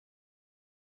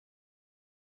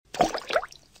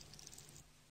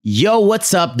Yo,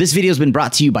 what's up? This video has been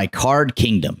brought to you by Card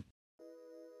Kingdom.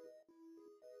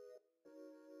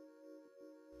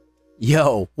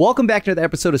 Yo, welcome back to another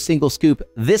episode of Single Scoop.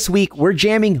 This week, we're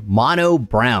jamming Mono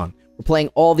Brown. We're playing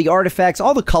all the artifacts,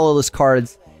 all the colorless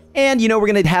cards, and, we're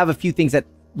going to have a few things that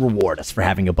reward us for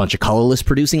having a bunch of colorless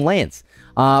producing lands.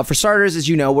 For starters, as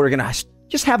you know, we're going to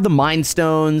just have the Mind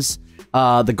Stones,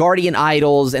 the Guardian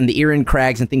Idols, and the Iron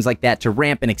Crags and things like that to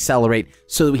ramp and accelerate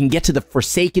so that we can get to the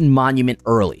Forsaken Monument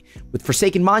early. With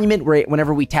Forsaken Monument,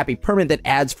 whenever we tap a permanent that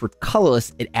adds for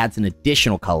colorless, it adds an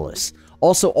additional colorless.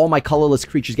 Also, all my colorless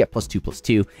creatures get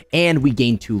 +2/+2, and we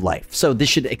gain 2 life. So this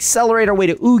should accelerate our way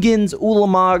to Ugins,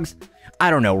 Ulamogs, I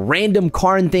don't know, random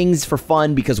Karn things for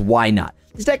fun, because why not?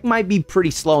 This deck might be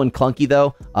pretty slow and clunky,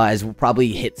 though, as we'll probably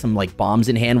hit some bombs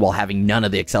in hand while having none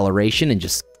of the acceleration and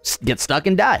just get stuck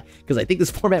and die, because I think this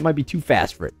format might be too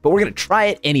fast for it. But we're going to try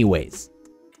it anyways.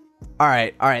 All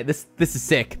right, this is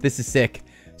sick. This is sick.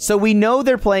 So we know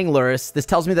they're playing Luris. This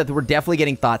tells me that we're definitely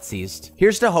getting Thought Seized.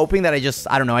 Here's to hoping that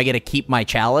I don't know, I get to keep my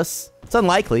Chalice. It's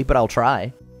unlikely, but I'll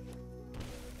try.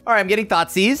 All right, I'm getting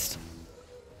Thought Seized.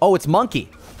 Oh, it's Monkey.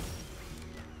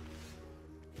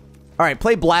 All right,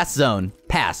 play Blast Zone.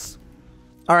 Pass.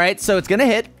 All right, so it's going to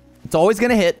hit. It's always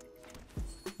going to hit.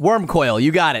 Worm Coil,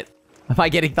 you got it. Am I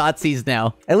getting Thought Seized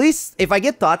now? At least if I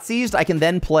get Thought Seized, I can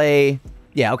then play...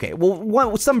 Yeah, okay.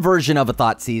 Well, some version of a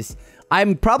Thought Seize.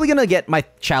 I'm probably going to get my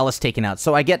Chalice taken out.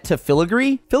 So I get to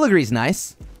Filigree. Filigree's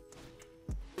nice.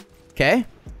 Okay.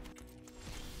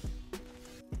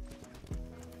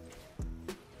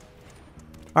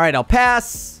 All right, I'll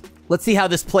pass. Let's see how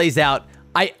this plays out.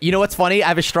 You know what's funny? I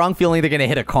have a strong feeling they're going to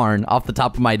hit a Karn off the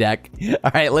top of my deck.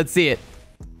 All right, let's see it.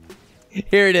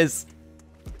 Here it is.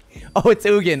 Oh, it's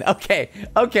Ugin. Okay,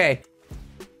 okay.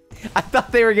 I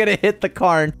thought they were going to hit the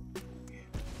Karn.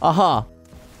 Uh-huh.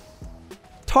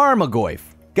 Tarmogoyf.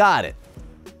 Got it.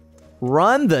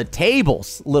 Run the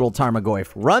tables, little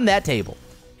Tarmogoyf. Run that table.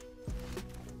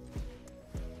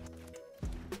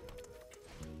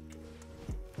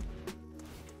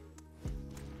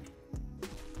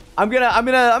 I'm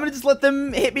gonna just let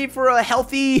them hit me for a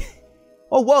healthy...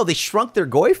 Oh, whoa, they shrunk their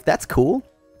Goyf? That's cool.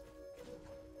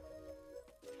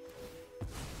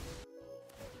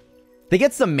 They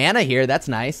get some mana here. That's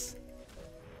nice.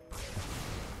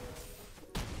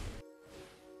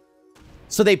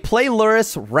 So they play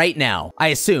Luris right now, I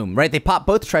assume, right? They pop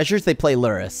both treasures, they play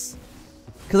Luris.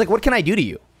 Because, what can I do to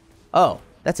you? Oh,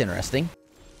 that's interesting.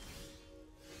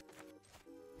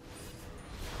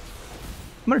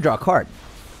 I'm going to draw a card.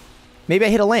 Maybe I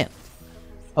hit a land.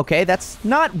 Okay, that's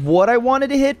not what I wanted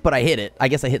to hit, but I hit it. I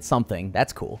guess I hit something.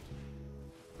 That's cool.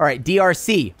 All right,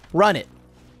 DRC. Run it.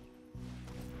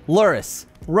 Luris.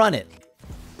 Run it.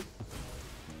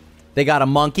 They got a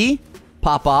monkey.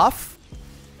 Pop off.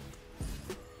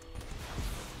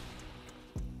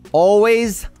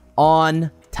 Always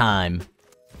on time.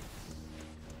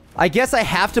 I guess I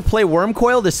have to play Worm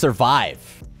Coil to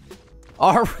survive.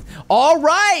 All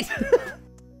right.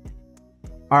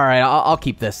 All right, I'll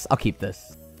keep this. I'll keep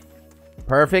this.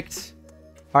 Perfect.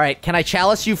 All right, can I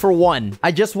Chalice you for 1?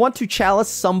 I just want to Chalice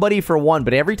somebody for 1,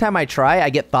 but every time I try, I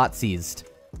get Thought Seized.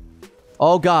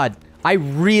 Oh, God. I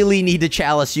really need to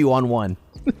Chalice you on 1.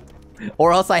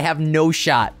 Or else I have no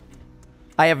shot.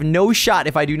 I have no shot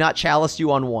if I do not Chalice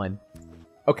you on 1.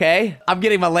 Okay? I'm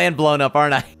getting my land blown up,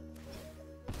 aren't I?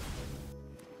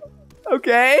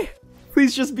 Okay.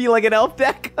 Please just be like an elf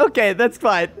deck. Okay, that's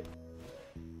fine.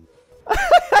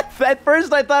 At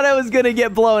first, I thought I was gonna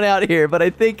get blown out here, but I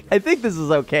think this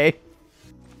is okay.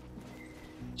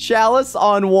 Chalice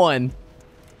on 1.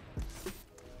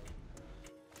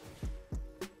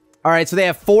 All right, so they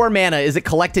have 4 mana. Is it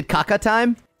collected Kaka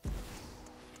time?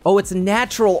 Oh, it's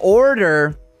natural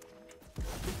order.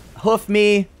 Hoof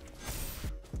me.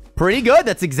 Pretty good.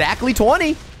 That's exactly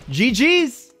 20.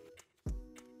 GG's.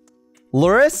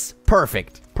 Luris.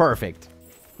 Perfect. Perfect.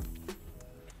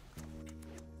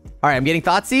 All right, I'm getting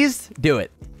Thought Seized. Do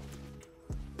it.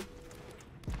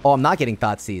 Oh, I'm not getting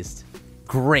Thought Seized.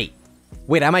 Great.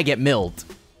 Wait, I might get milled.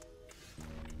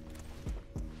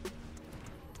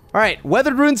 All right,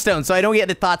 Weathered Runestone, so I don't get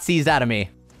the Thought Seized out of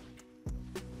me.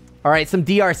 All right, some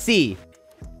DRC.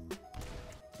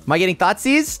 Am I getting Thought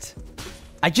Seized?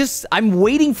 I'm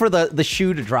waiting for the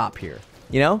shoe to drop here,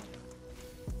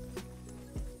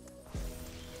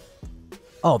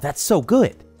 Oh, that's so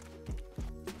good.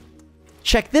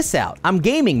 Check this out. I'm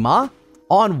gaming, ma.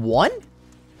 On 1?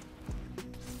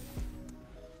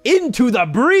 Into the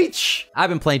breach! I've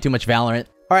been playing too much Valorant.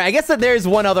 All right, I guess that there's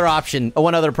one other option,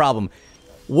 one other problem.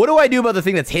 What do I do about the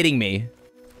thing that's hitting me?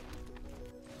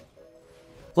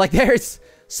 There's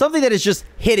Something that is just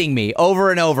hitting me over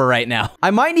and over right now.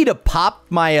 I might need to pop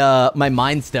my my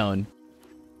Mind Stone.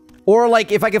 Or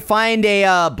like if I could find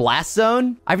a blast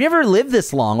zone. I've never lived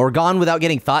this long or gone without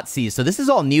getting thought seized, so this is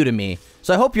all new to me.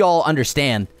 So I hope you all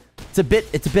understand. It's a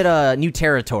bit new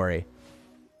territory.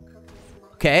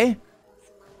 Okay.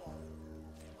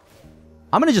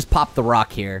 I'm gonna just pop the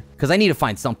rock here because I need to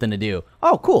find something to do.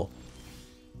 Oh, cool.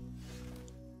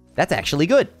 That's actually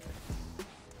good.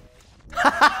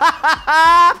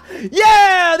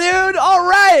 Yeah, dude! All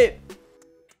right!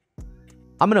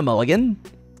 I'm gonna mulligan.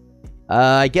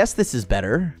 I guess this is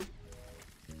better.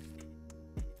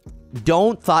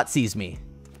 Don't thought seize me.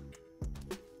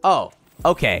 Oh,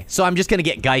 okay. So I'm just gonna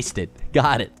get geisted.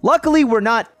 Got it. Luckily, we're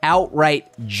not outright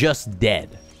just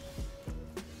dead.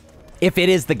 If it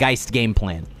is the Geist game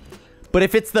plan. But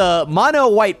if it's the mono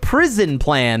white prison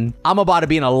plan, I'm about to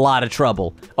be in a lot of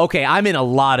trouble. Okay, I'm in a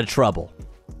lot of trouble.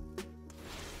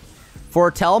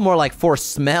 Foretell, more like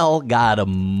foresmell. Got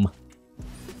him.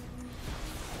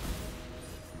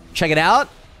 Check it out.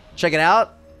 Check it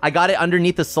out. I got it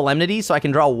underneath the Solemnity so I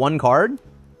can draw one card.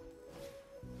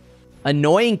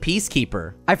 Annoying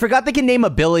Peacekeeper. I forgot they can name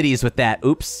abilities with that.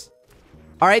 Oops.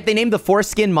 All right, they named the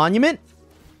Foreskin Monument.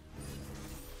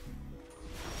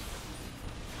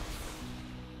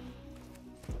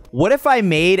 What if I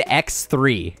made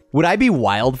X3? Would I be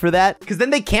wild for that? Because then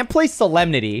they can't play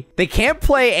Solemnity. They can't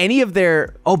play any of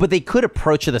their... Oh, but they could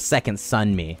Approach of the Second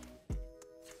Sun me.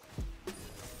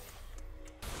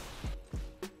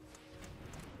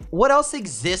 What else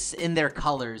exists in their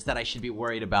colors that I should be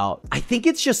worried about? I think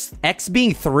it's just X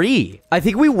being 3. I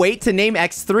think we wait to name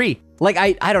X3. Like,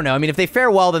 I don't know. I mean, if they fare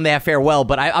well, then they have farewell,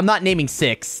 but I'm not naming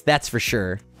 6. That's for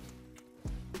sure.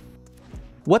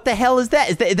 What the hell is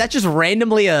that? Is that just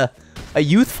randomly a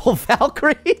youthful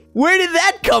Valkyrie? Where did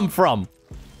that come from?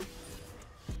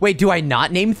 Wait, do I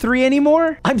not name 3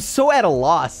 anymore? I'm so at a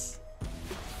loss.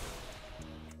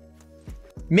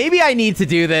 Maybe I need to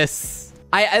do this.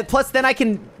 Plus, then I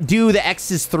can do the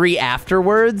X's 3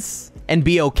 afterwards and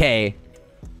be okay.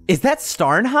 Is that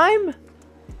Starnheim?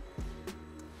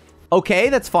 Okay,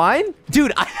 that's fine.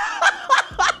 Dude,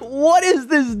 what is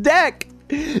this deck?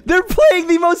 They're playing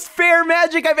the most fair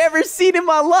Magic I've ever seen in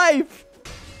my life.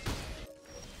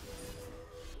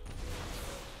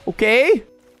 Okay.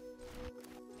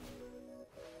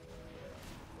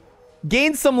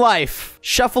 Gain some life.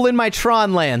 Shuffle in my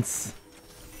Tron Lance.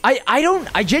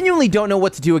 I genuinely don't know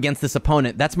what to do against this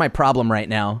opponent. That's my problem right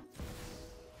now.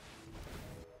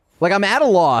 Like, I'm at a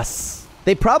loss.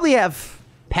 They probably have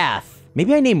Path.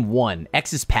 Maybe I name 1.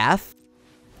 X's Path.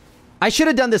 I should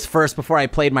have done this first before I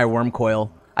played my Worm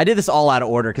Coil. I did this all out of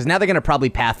order, because now they're going to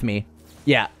probably Path me.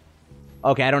 Yeah.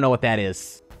 Okay, I don't know what that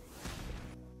is.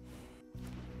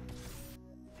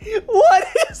 What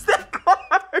is that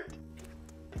card?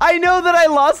 I know that I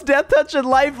lost Death Touch and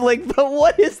Lifelink, but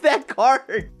what is that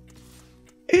card?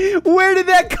 Where did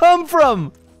that come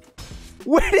from?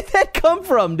 Where did that come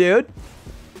from, dude?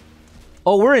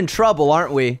 Oh, we're in trouble,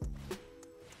 aren't we?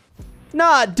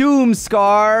 Not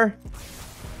Doomscar.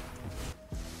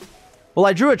 Well,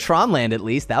 I drew a Tron land at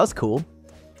least. That was cool.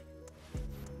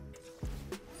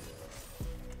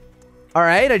 All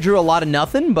right, I drew a lot of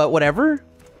nothing, but whatever.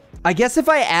 I guess if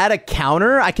I add a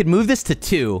counter, I could move this to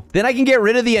 2. Then I can get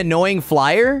rid of the annoying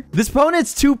flyer. This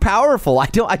opponent's too powerful. I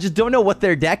just don't know what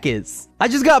their deck is. I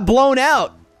just got blown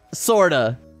out,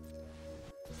 sorta.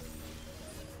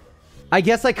 I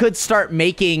guess I could start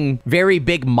making very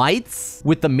big mites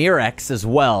with the Mirex as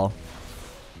well.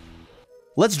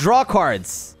 Let's draw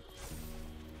cards.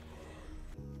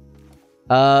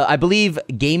 I believe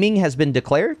gaming has been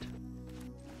declared.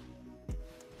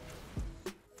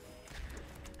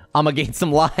 I'm gonna gain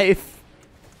some life.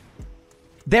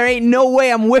 There ain't no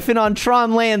way I'm whiffing on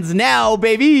Tron lands now,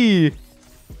 baby.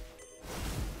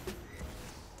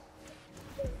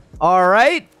 All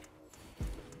right.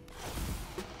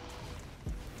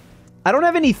 I don't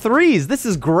have any 3s. This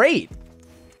is great.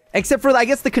 Except for, I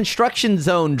guess, the construction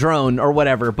zone drone or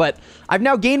whatever. But I've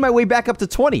now gained my way back up to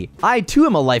 20. I, too,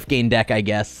 am a life gain deck, I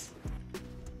guess.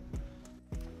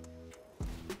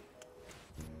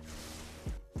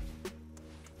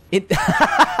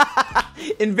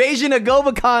 Invasion of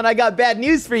Gobakon, I got bad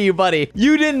news for you, buddy.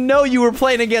 You didn't know you were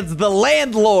playing against the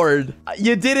Landlord.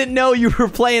 You didn't know you were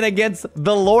playing against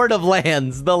the Lord of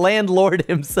Lands, the Landlord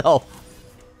himself.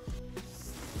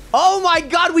 Oh my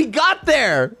god, we got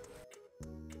there!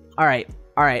 Alright,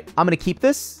 alright. I'm gonna keep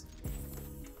this.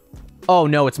 Oh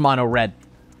no, it's mono red.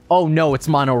 Oh no, it's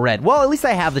mono red. Well, at least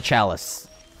I have the Chalice.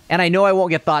 And I know I won't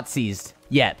get thought seized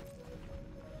yet.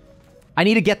 I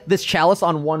need to get this Chalice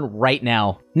on 1 right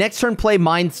now. Next turn, play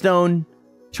Mind Stone.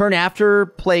 Turn after,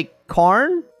 play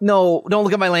Karn? No, don't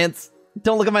look at my lands.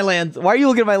 Don't look at my lands. Why are you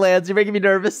looking at my lands? You're making me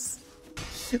nervous.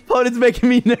 Opponent's making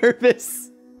me nervous.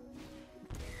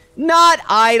 Not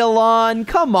Eidolon.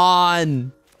 Come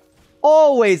on.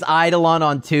 Always Eidolon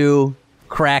on 2.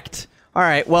 Correct. All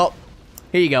right, well,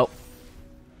 here you go.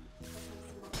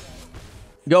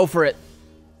 Go for it.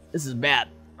 This is bad.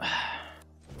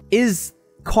 Is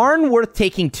Karn worth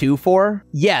taking 2 for?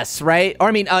 Yes, right? Or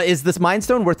I mean, is this Mind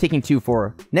Stone worth taking 2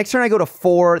 for? Next turn I go to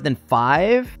 4, then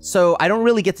 5. So I don't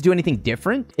really get to do anything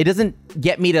different. It doesn't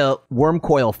get me to Worm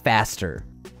Coil faster.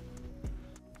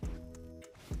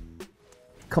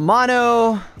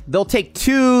 Kamano. They'll take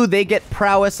 2. They get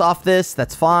prowess off this.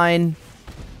 That's fine.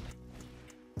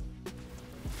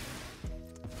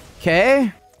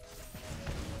 Okay.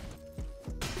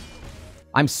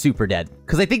 I'm super dead.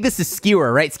 Because I think this is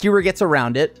Skewer, right? Skewer gets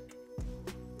around it.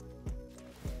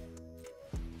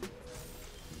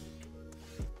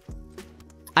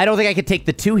 I don't think I could take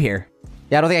the 2 here.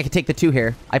 Yeah, I don't think I could take the 2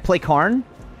 here. I play Karn.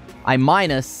 I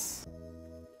minus.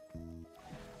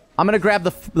 I'm going to grab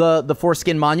the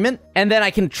Foreskin Monument. And then I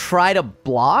can try to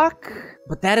block.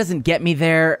 But that doesn't get me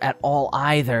there at all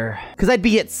either. Because I'd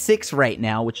be at 6 right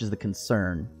now, which is the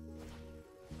concern.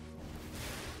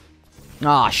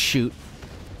 Ah, shoot.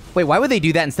 Wait, why would they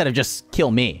do that instead of just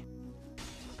kill me?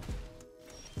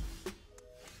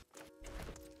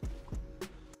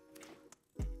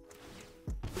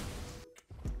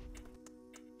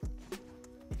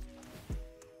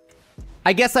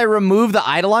 I guess I remove the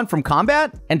Eidolon from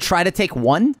combat and try to take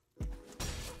 1?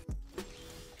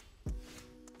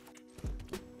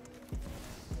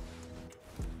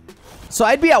 So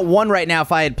I'd be at 1 right now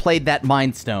if I had played that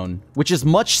Mind Stone, which is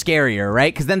much scarier,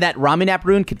 right? Because then that Ramunap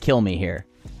rune could kill me here.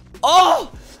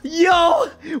 Oh! Yo!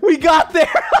 We got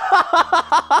there!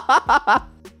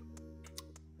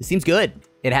 It seems good.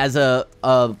 It has a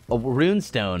rune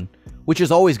stone, which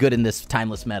is always good in this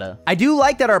timeless meta. I do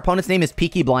like that our opponent's name is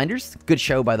Peaky Blinders. Good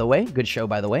show, by the way. Good show,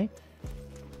 by the way.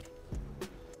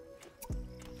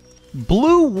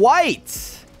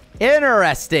 Blue-white.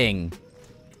 Interesting.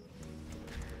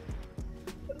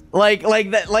 Like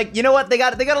that, you know what? They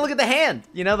got to look at the hand.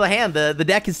 You know, the hand. The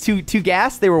deck is too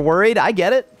gassed. They were worried. I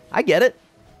get it. I get it.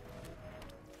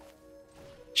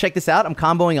 Check this out. I'm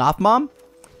comboing off Mom.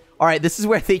 All right, this is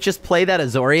where they just play that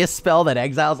Azorius spell that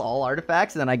exiles all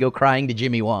artifacts, and then I go crying to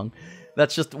Jimmy Wong.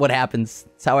 That's just what happens.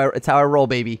 It's how I roll,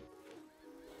 baby.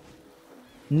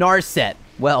 Narset.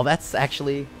 Well, that's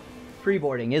actually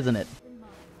pre-boarding, isn't it?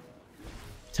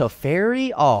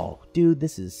 Teferi? Oh, dude,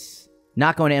 this is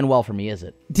not going to end well for me, is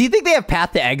it? Do you think they have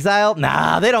Path to Exile?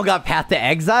 Nah, they don't got Path to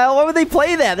Exile. Why would they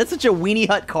play that? That's such a weenie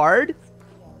hut card.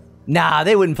 Nah,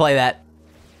 they wouldn't play that.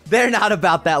 They're not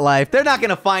about that life. They're not going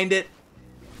to find it.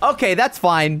 Okay, that's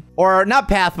fine. Or not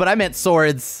Path, but I meant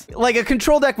Swords. Like, a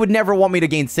control deck would never want me to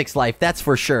gain 6 life. That's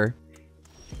for sure.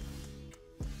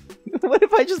 What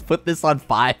if I just put this on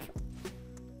 5?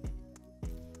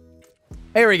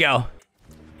 There we go.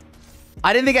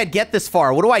 I didn't think I'd get this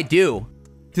far. What do I do?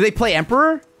 Do they play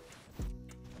Emperor?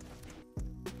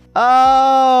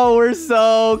 Oh, we're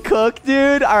so cooked,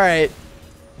 dude. All right.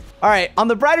 All right. On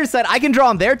the brighter side, I can draw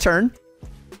on their turn.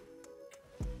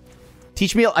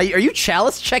 Teach me. Are you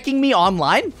chalice checking me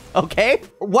online? Okay.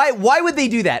 Why would they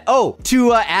do that? Oh,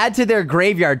 to add to their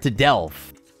graveyard to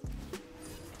delve.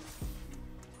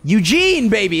 Eugene,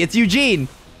 baby. It's Eugene.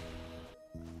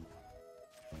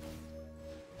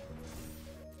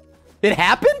 It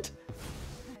happened?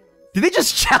 Did they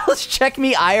just chalice check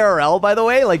me IRL, by the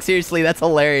way? Like, seriously, that's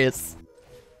hilarious.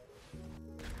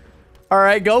 All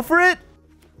right, go for it.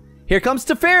 Here comes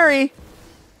Teferi.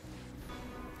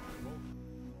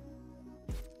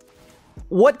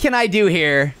 What can I do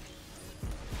here?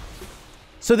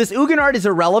 So this Uganard is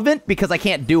irrelevant because I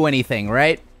can't do anything,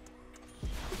 right?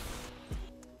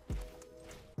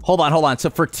 Hold on, hold on. So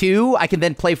for 2, I can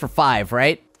then play for 5,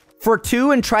 right? For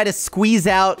 2 and try to squeeze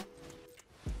out...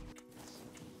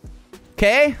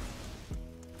 Okay.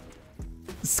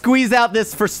 Squeeze out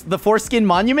this for the Foreskin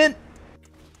Monument.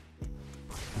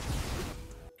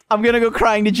 I'm gonna go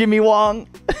crying to Jimmy Wong.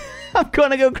 I'm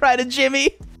gonna go cry to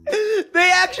Jimmy.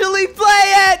 They actually play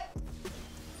it!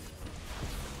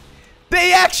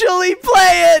 They actually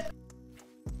play it!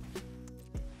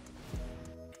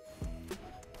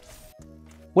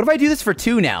 What if I do this for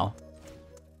 2 now?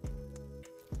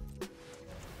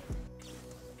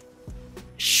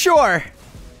 Sure.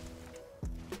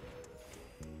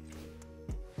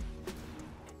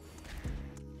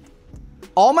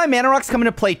 All my mana rocks come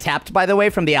into play tapped, by the way,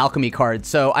 from the alchemy card.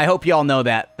 So I hope y'all know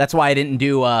that. That's why I didn't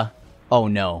do, oh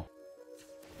no.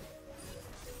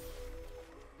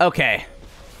 Okay.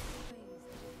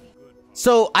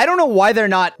 So I don't know why they're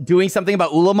not doing something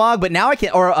about Ulamog, but now I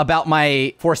can, or about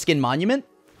my foreskin monument.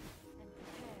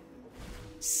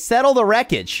 Settle the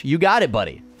wreckage. You got it,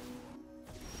 buddy.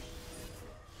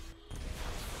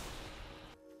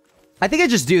 I think I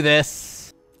just do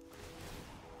this.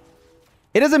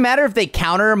 It doesn't matter if they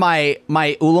counter my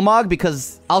Ulamog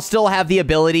because I'll still have the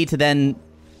ability to then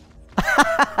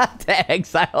to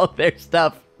exile their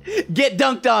stuff. Get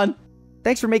dunked on.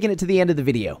 Thanks for making it to the end of the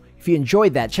video. If you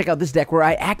enjoyed that, check out this deck where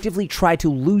I actively try to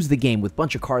lose the game with a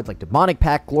bunch of cards like Demonic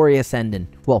Pact, Glorious End, and,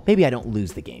 well, maybe I don't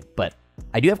lose the game, but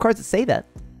I do have cards that say that.